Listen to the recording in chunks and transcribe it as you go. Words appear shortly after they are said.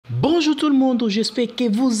Bonjour tout le monde, j'espère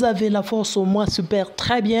que vous avez la force, moi super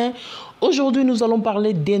très bien. Aujourd'hui nous allons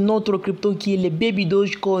parler d'un autre crypto qui est le baby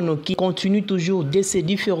Dogecoin qui continue toujours de se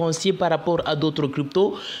différencier par rapport à d'autres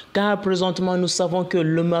cryptos car présentement nous savons que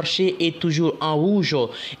le marché est toujours en rouge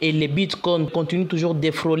et les bitcoins continuent toujours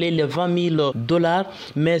de frôler les 20 000 $,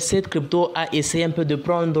 mais cette crypto a essayé un peu de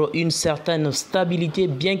prendre une certaine stabilité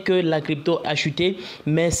bien que la crypto a chuté,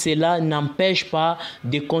 mais cela n'empêche pas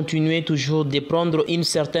de continuer toujours de prendre une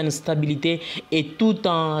certaine stabilité et tout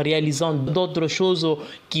en réalisant d'autres choses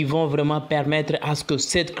qui vont vraiment permettre à ce que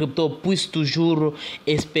cette crypto puisse toujours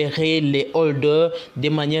espérer les holders de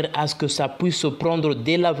manière à ce que ça puisse prendre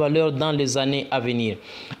de la valeur dans les années à venir.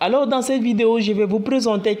 Alors dans cette vidéo, je vais vous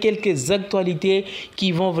présenter quelques actualités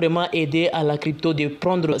qui vont vraiment aider à la crypto de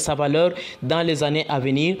prendre sa valeur dans les années à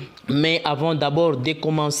venir. Mais avant d'abord de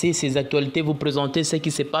commencer ces actualités, vous présenter ce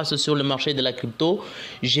qui se passe sur le marché de la crypto,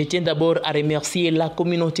 je tiens d'abord à remercier la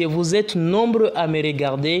communauté. Vous êtes nombreux à me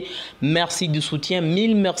regarder. Merci du soutien.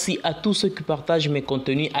 Mille merci à tous ceux qui partagent mes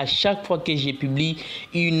contenus à chaque fois que je publie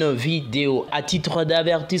une vidéo. À titre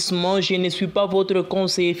d'avertissement, je ne suis pas votre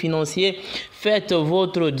conseiller financier. Faites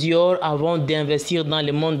votre Dior avant d'investir dans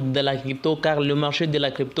le monde de la crypto car le marché de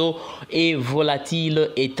la crypto est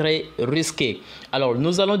volatile et très risqué. Alors,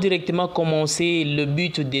 nous allons directement commencer le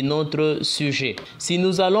but de notre sujet. Si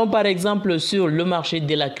nous allons par exemple sur le marché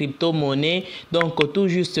de la crypto-monnaie, donc tout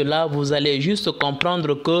juste là, vous allez juste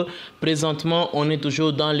comprendre que présentement, on est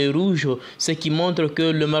toujours dans le rouge, ce qui montre que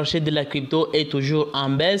le marché de la crypto est toujours en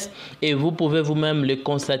baisse et vous pouvez vous-même le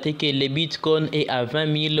constater que le Bitcoin est à 20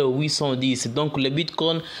 810. Donc, le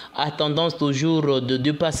Bitcoin a tendance toujours de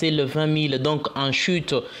dépasser le 20 000, donc en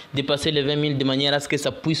chute, dépasser les 20 000 de manière à ce que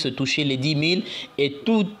ça puisse toucher les 10 000 et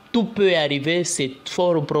tout peut arriver, c'est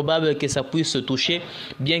fort probable que ça puisse se toucher,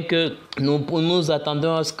 bien que nous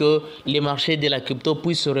attendons à ce que les marchés de la crypto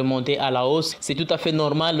puissent remonter à la hausse. C'est tout à fait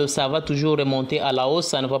normal, ça va toujours remonter à la hausse,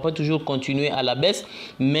 ça ne va pas toujours continuer à la baisse,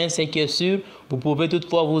 mais c'est que sûr, vous pouvez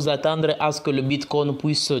toutefois vous attendre à ce que le Bitcoin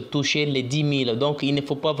puisse toucher les 10 000. Donc, il ne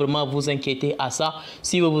faut pas vraiment vous inquiéter à ça.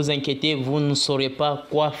 Si vous vous inquiétez, vous ne saurez pas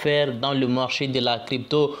quoi faire dans le marché de la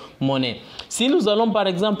crypto-monnaie. Si nous allons par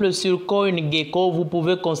exemple sur CoinGecko, vous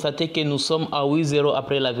pouvez constater que nous sommes à 8,0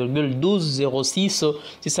 après la virgule 12,06.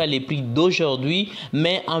 C'est ça les prix d'aujourd'hui.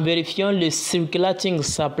 Mais en vérifiant le circulating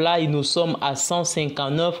supply, nous sommes à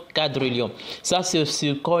 159 quadrillions. Ça, c'est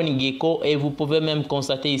sur CoinGecko et vous pouvez même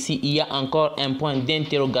constater ici, il y a encore un point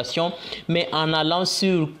d'interrogation. Mais en allant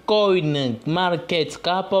sur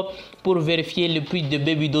CoinMarketCap pour vérifier le prix de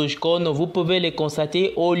Baby Dogecoin, vous pouvez le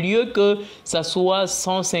constater. Au lieu que ça soit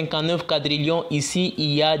 159 quadrillions, ici,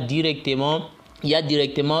 il y a directement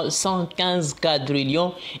 115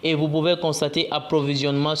 quadrillions et vous pouvez constater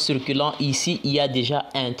approvisionnement circulant. Ici, il y a déjà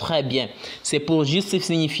un très bien. C'est pour juste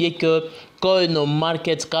signifier que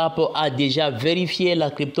CoinMarketCap a déjà vérifié la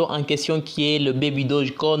crypto en question qui est le Baby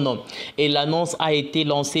Dogecoin et l'annonce a été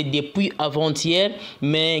lancée depuis avant-hier,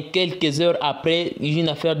 mais quelques heures après, une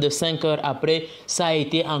affaire de 5 heures après, ça a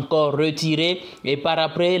été encore retiré et par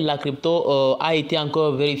après la crypto a été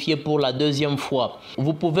encore vérifiée pour la deuxième fois.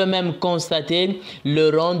 Vous pouvez même constater le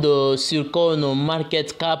rang sur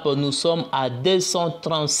CoinMarketCap, nous sommes à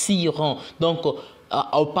 236 rangs. Donc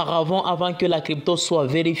auparavant, avant que la crypto soit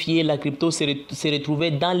vérifiée, la crypto s'est retrouvée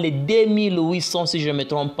dans les 2800 si je ne me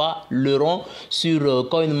trompe pas, le rang sur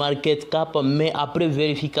CoinMarketCap, mais après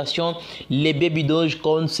vérification, les Baby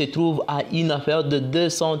Dogecoin se trouvent à une affaire de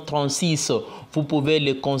 236. Vous pouvez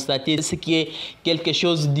le constater, ce qui est quelque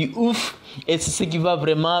chose de ouf. Et c'est ce qui va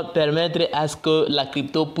vraiment permettre à ce que la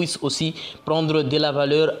crypto puisse aussi prendre de la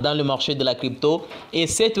valeur dans le marché de la crypto. Et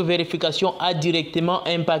cette vérification a directement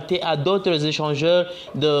impacté à d'autres échangeurs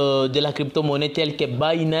de la crypto-monnaie tels que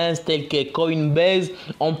Binance, tels que Coinbase.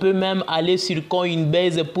 On peut même aller sur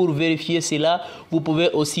Coinbase pour vérifier cela. Vous pouvez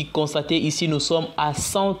aussi constater ici, nous sommes à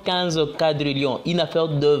 115 quadrillions, une affaire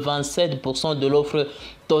de 27% de l'offre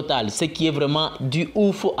totale. Ce qui est vraiment du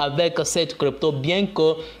ouf avec cette crypto, bien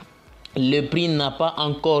que le prix n'a pas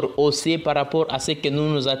encore haussé par rapport à ce que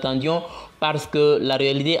nous attendions, parce que la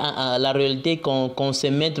réalité qu'on se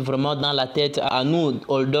mette vraiment dans la tête à nous,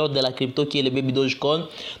 holders de la crypto qui est le Baby Dogecoin,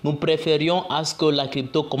 nous préférions à ce que la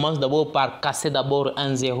crypto commence d'abord par casser d'abord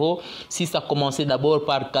un 0. Si ça commençait d'abord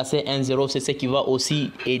par casser un 0, c'est ce qui va aussi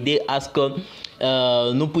aider à ce que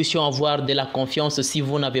nous puissions avoir de la confiance si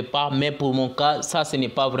vous n'avez pas. Mais pour mon cas, ça ce n'est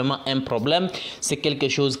pas vraiment un problème. C'est quelque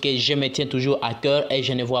chose que je me tiens toujours à cœur et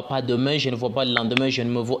je ne vois pas demain, je ne vois pas le lendemain, je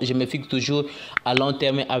me fixe toujours à long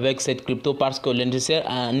terme avec cette crypto parce que le nécessaire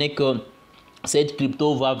n'est que cette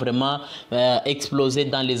crypto va vraiment exploser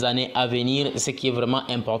dans les années à venir, ce qui est vraiment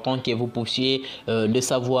important que vous puissiez le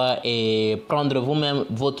savoir et prendre vous-même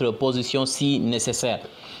votre position si nécessaire.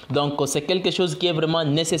 Donc, c'est quelque chose qui est vraiment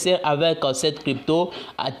nécessaire avec cette crypto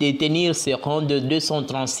à détenir ce rang de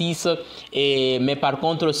 236. Mais par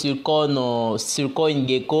contre, sur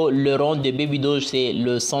CoinGecko, le rang de Baby Doge, c'est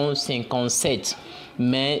le 157.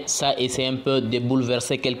 Mais ça essaie un peu de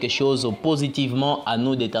bouleverser quelque chose positivement à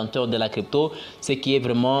nous détenteurs de la crypto, ce qui est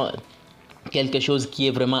vraiment quelque chose qui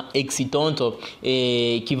est vraiment excitant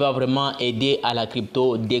et qui va vraiment aider à la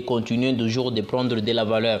crypto de continuer toujours de prendre de la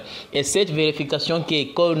valeur. Et cette vérification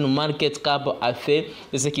que CoinMarketCap a fait,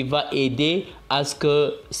 c'est ce qui va aider à ce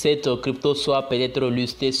que cette crypto soit peut-être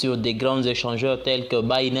listée sur des grands échangeurs tels que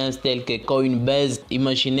Binance, tels que Coinbase.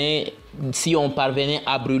 Imaginez si on parvenait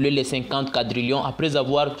à brûler les 50 quadrillions, après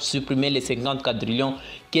avoir supprimé les 50 quadrillions,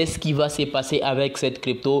 qu'est-ce qui va se passer avec cette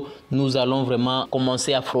crypto? Nous allons vraiment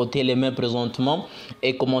commencer à frotter les mains présentement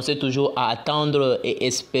et commencer toujours à attendre et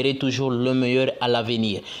espérer toujours le meilleur à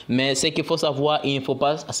l'avenir. Mais ce qu'il faut savoir, il ne faut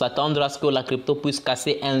pas s'attendre à ce que la crypto puisse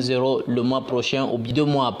casser 1-0 le mois prochain ou 2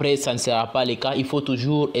 mois après, ça ne sera pas le cas. Il faut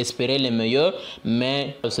toujours espérer le meilleur,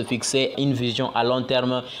 mais se fixer une vision à long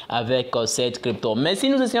terme avec cette crypto. Mais si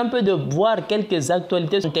nous essayons un peu de voir quelques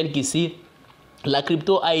actualités telles qu'ici, la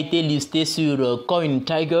crypto a été listée sur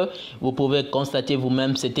CoinTiger. Vous pouvez constater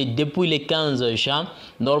vous-même, c'était depuis le 15 juin.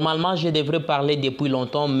 Normalement, je devrais parler depuis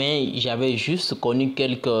longtemps, mais j'avais juste connu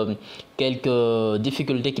quelques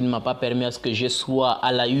difficultés qui ne m'ont pas permis à ce que je sois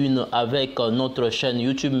à la une avec notre chaîne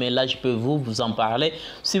YouTube. Mais là, je peux vous en parler.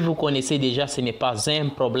 Si vous connaissez déjà, ce n'est pas un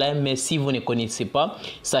problème. Mais si vous ne connaissez pas,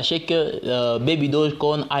 sachez que Baby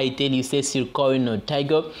Dogecoin a été listé sur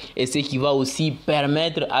CoinTiger. Et ce qui va aussi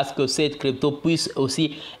permettre à ce que cette crypto puisse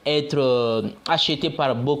aussi être achetée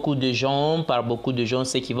par beaucoup de gens.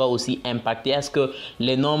 Ce qui va aussi impacter à ce que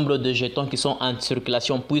les nombres de jetons qui sont en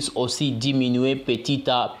circulation puissent aussi diminuer petit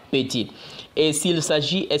à petit. Et s'il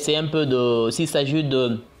s'agit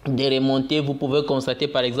de remonter, vous pouvez constater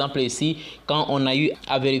par exemple ici, quand on a eu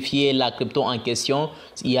à vérifier la crypto en question,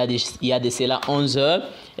 il y a de cela 11 heures,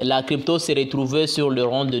 la crypto s'est retrouvée sur le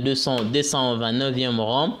rang de 229e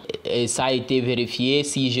rang et ça a été vérifié.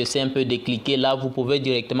 Si j'essaie un peu de cliquer là, vous pouvez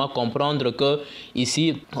directement comprendre que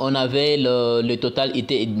ici on avait le total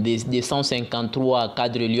était de 153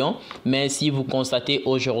 quadrillions, mais si vous constatez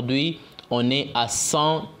aujourd'hui, on est à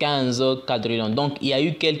 115 quadrillions. Donc, il y a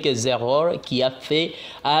eu quelques erreurs qui a fait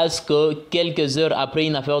à ce que quelques heures après,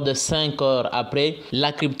 une affaire de 5 heures après,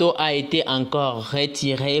 la crypto a été encore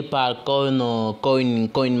retirée par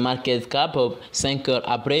CoinMarketCap 5 heures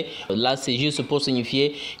après. Là, c'est juste pour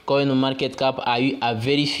signifier CoinMarketCap a eu à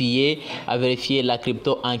vérifier la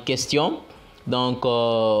crypto en question. Donc,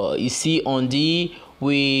 ici, on dit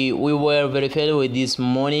We were verified with this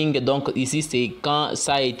morning. Donc ici c'est quand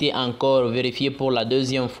ça a été encore vérifié pour la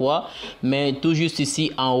deuxième fois. Mais tout juste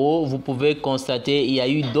ici en haut, vous pouvez constater il y a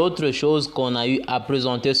eu d'autres choses qu'on a eu à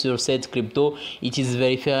présenter sur cette crypto. It is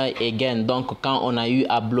verified again. Donc quand on a eu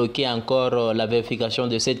à bloquer encore la vérification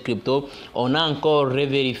de cette crypto, on a encore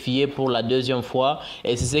revérifié pour la deuxième fois.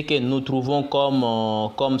 Et c'est ce que nous trouvons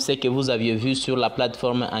comme ce que vous aviez vu sur la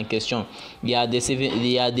plateforme en question. Il y a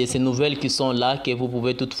ces nouvelles qui sont là que vous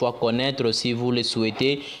pouvez toutefois connaître si vous le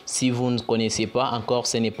souhaitez. Si vous ne connaissez pas encore,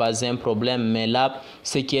 ce n'est pas un problème. Mais là,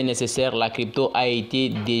 ce qui est nécessaire, la crypto a été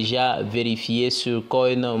déjà vérifiée sur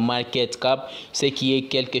CoinMarketCap, ce qui est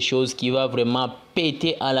quelque chose qui va vraiment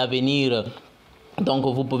péter à l'avenir. Donc,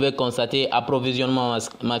 vous pouvez constater approvisionnement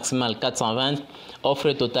maximal 420,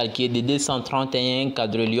 offre totale qui est de 231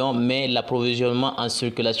 quadrillions, mais l'approvisionnement en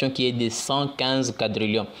circulation qui est de 115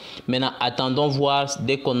 quadrillions. Maintenant, attendons voir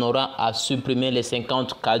dès qu'on aura à supprimer les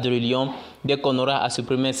 50 quadrillions. Dès qu'on aura à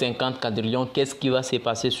supprimer 50 quadrillions, qu'est-ce qui va se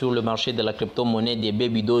passer sur le marché de la crypto-monnaie des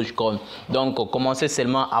Baby Dogecoin? Donc, commencez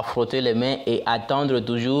seulement à frotter les mains et attendre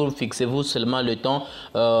toujours. Fixez-vous seulement le temps,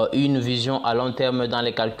 une vision à long terme dans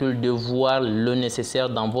les calculs de voir le nécessaire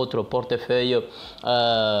dans votre portefeuille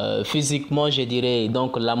physiquement, je dirais,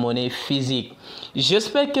 donc la monnaie physique.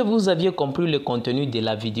 J'espère que vous aviez compris le contenu de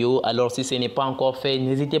la vidéo. Alors, si ce n'est pas encore fait,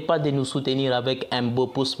 n'hésitez pas de nous soutenir avec un beau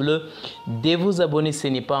pouce bleu, de vous abonner si ce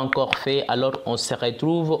n'est pas encore fait. Alors, on se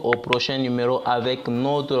retrouve au prochain numéro avec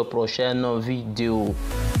notre prochaine vidéo.